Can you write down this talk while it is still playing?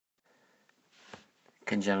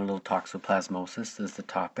Congenital toxoplasmosis is the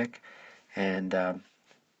topic, and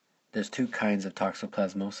there's two kinds of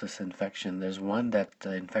toxoplasmosis infection. There's one that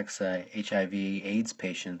infects HIV/AIDS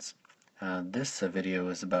patients. This video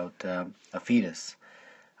is about a fetus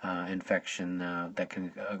infection that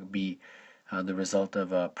can be the result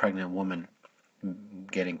of a pregnant woman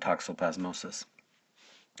getting toxoplasmosis.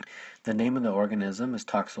 The name of the organism is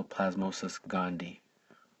Toxoplasmosis gondii.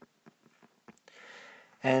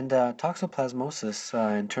 And toxoplasmosis,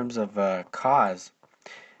 in terms of cause,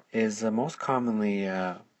 is most commonly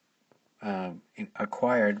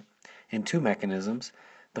acquired in two mechanisms.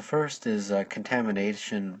 The first is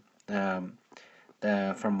contamination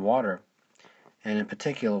from water, and in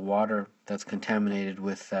particular water that's contaminated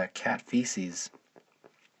with cat feces.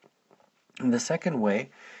 And the second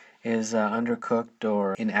way is undercooked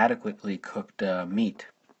or inadequately cooked meat.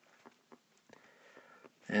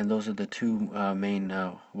 And those are the two main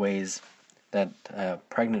ways that a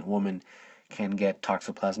pregnant woman can get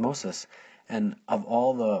toxoplasmosis. And of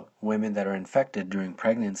all the women that are infected during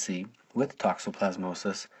pregnancy with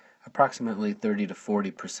toxoplasmosis, approximately 30 to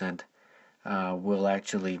 40% will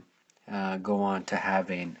actually go on to have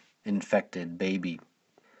an infected baby.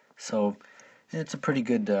 So it's a pretty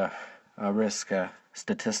good risk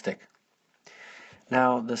statistic.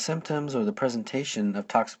 Now, the symptoms or the presentation of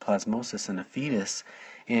toxoplasmosis in a fetus,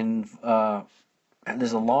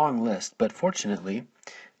 there's a long list, but fortunately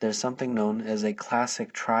there's something known as a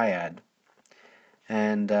classic triad,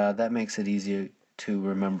 and that makes it easier to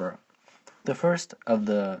remember. The first of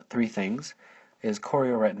the three things is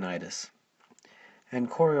chorioretinitis, and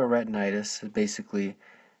chorioretinitis basically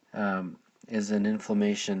is an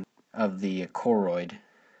inflammation of the choroid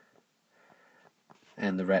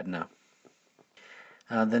and the retina.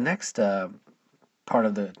 The next part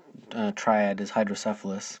of the triad is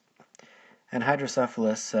hydrocephalus. And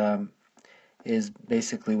hydrocephalus is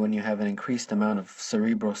basically when you have an increased amount of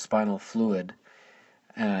cerebrospinal fluid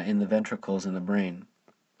in the ventricles in the brain.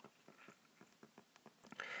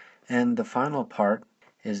 And the final part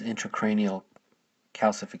is intracranial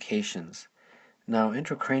calcifications. Now,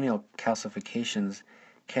 intracranial calcifications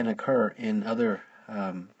can occur in other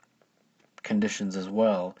conditions as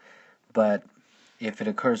well, but if it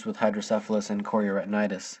occurs with hydrocephalus and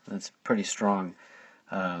chorioretinitis, it's a pretty strong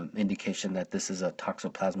indication that this is a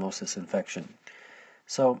toxoplasmosis infection.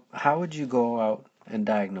 So how would you go out and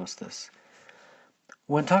diagnose this?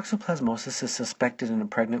 When toxoplasmosis is suspected in a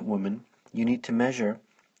pregnant woman, you need to measure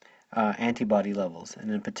antibody levels,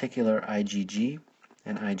 and in particular IgG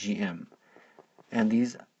and IgM. And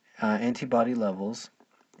these antibody levels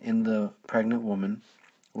in the pregnant woman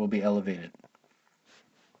will be elevated.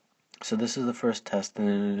 So this is the first test, and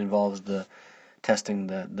it involves testing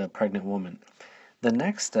the pregnant woman. The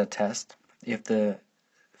next test, if the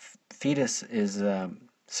fetus is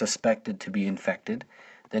suspected to be infected,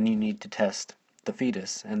 then you need to test the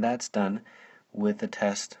fetus, and that's done with a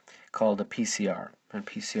test called a PCR. And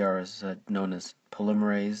PCR is known as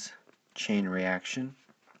polymerase chain reaction,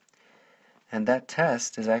 and that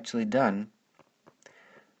test is actually done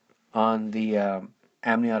on the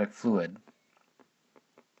amniotic fluid.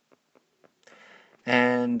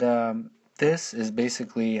 And this is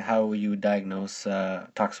basically how you diagnose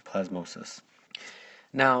toxoplasmosis.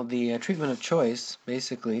 Now, the treatment of choice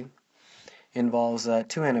basically involves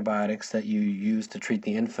two antibiotics that you use to treat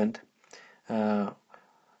the infant, two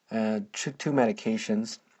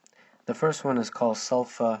medications. The first one is called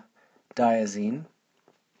sulfadiazine,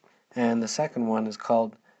 and the second one is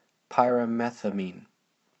called Pyrimethamine.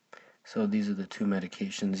 So these are the two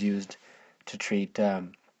medications used to treat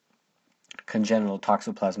congenital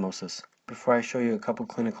toxoplasmosis. Before I show you a couple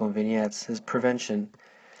clinical vignettes, is prevention.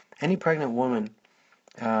 Any pregnant woman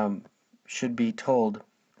should be told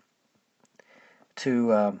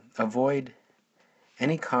to avoid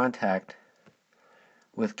any contact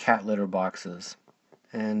with cat litter boxes.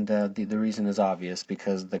 And the reason is obvious,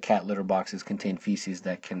 because the cat litter boxes contain feces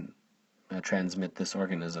that can transmit this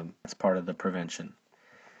organism. It's part of the prevention.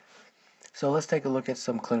 So let's take a look at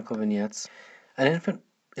some clinical vignettes. An infant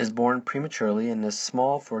is born prematurely and is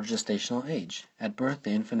small for gestational age. At birth,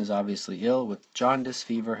 the infant is obviously ill with jaundice,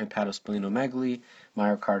 fever, hepatosplenomegaly,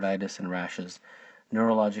 myocarditis, and rashes.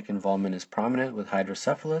 Neurologic involvement is prominent with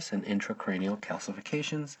hydrocephalus and intracranial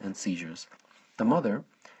calcifications and seizures. The mother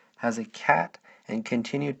has a cat and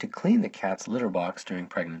continued to clean the cat's litter box during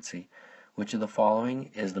pregnancy. Which of the following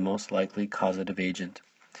is the most likely causative agent?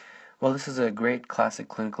 Well, this is a great classic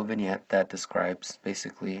clinical vignette that describes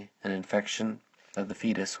basically an infection of the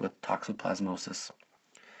fetus with toxoplasmosis.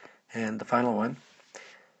 And the final one,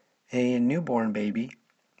 a newborn baby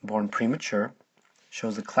born premature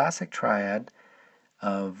shows a classic triad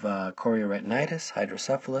of chorioretinitis,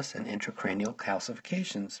 hydrocephalus, and intracranial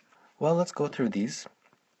calcifications. Well, let's go through these.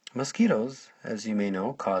 Mosquitoes, as you may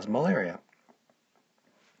know, cause malaria.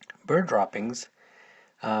 Bird droppings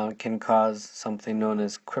can cause something known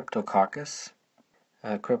as Cryptococcus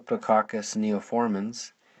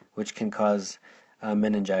neoformans, which can cause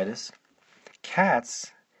meningitis.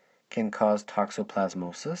 Cats can cause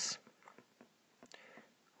toxoplasmosis,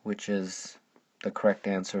 which is the correct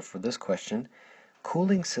answer for this question.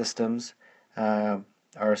 Cooling systems are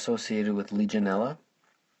associated with Legionella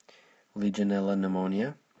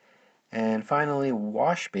pneumonia. And finally,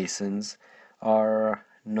 wash basins are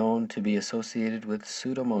known to be associated with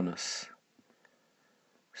Pseudomonas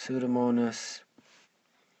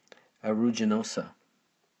aeruginosa.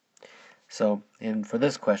 So, and for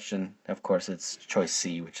this question, of course, it's choice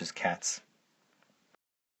C, which is cats.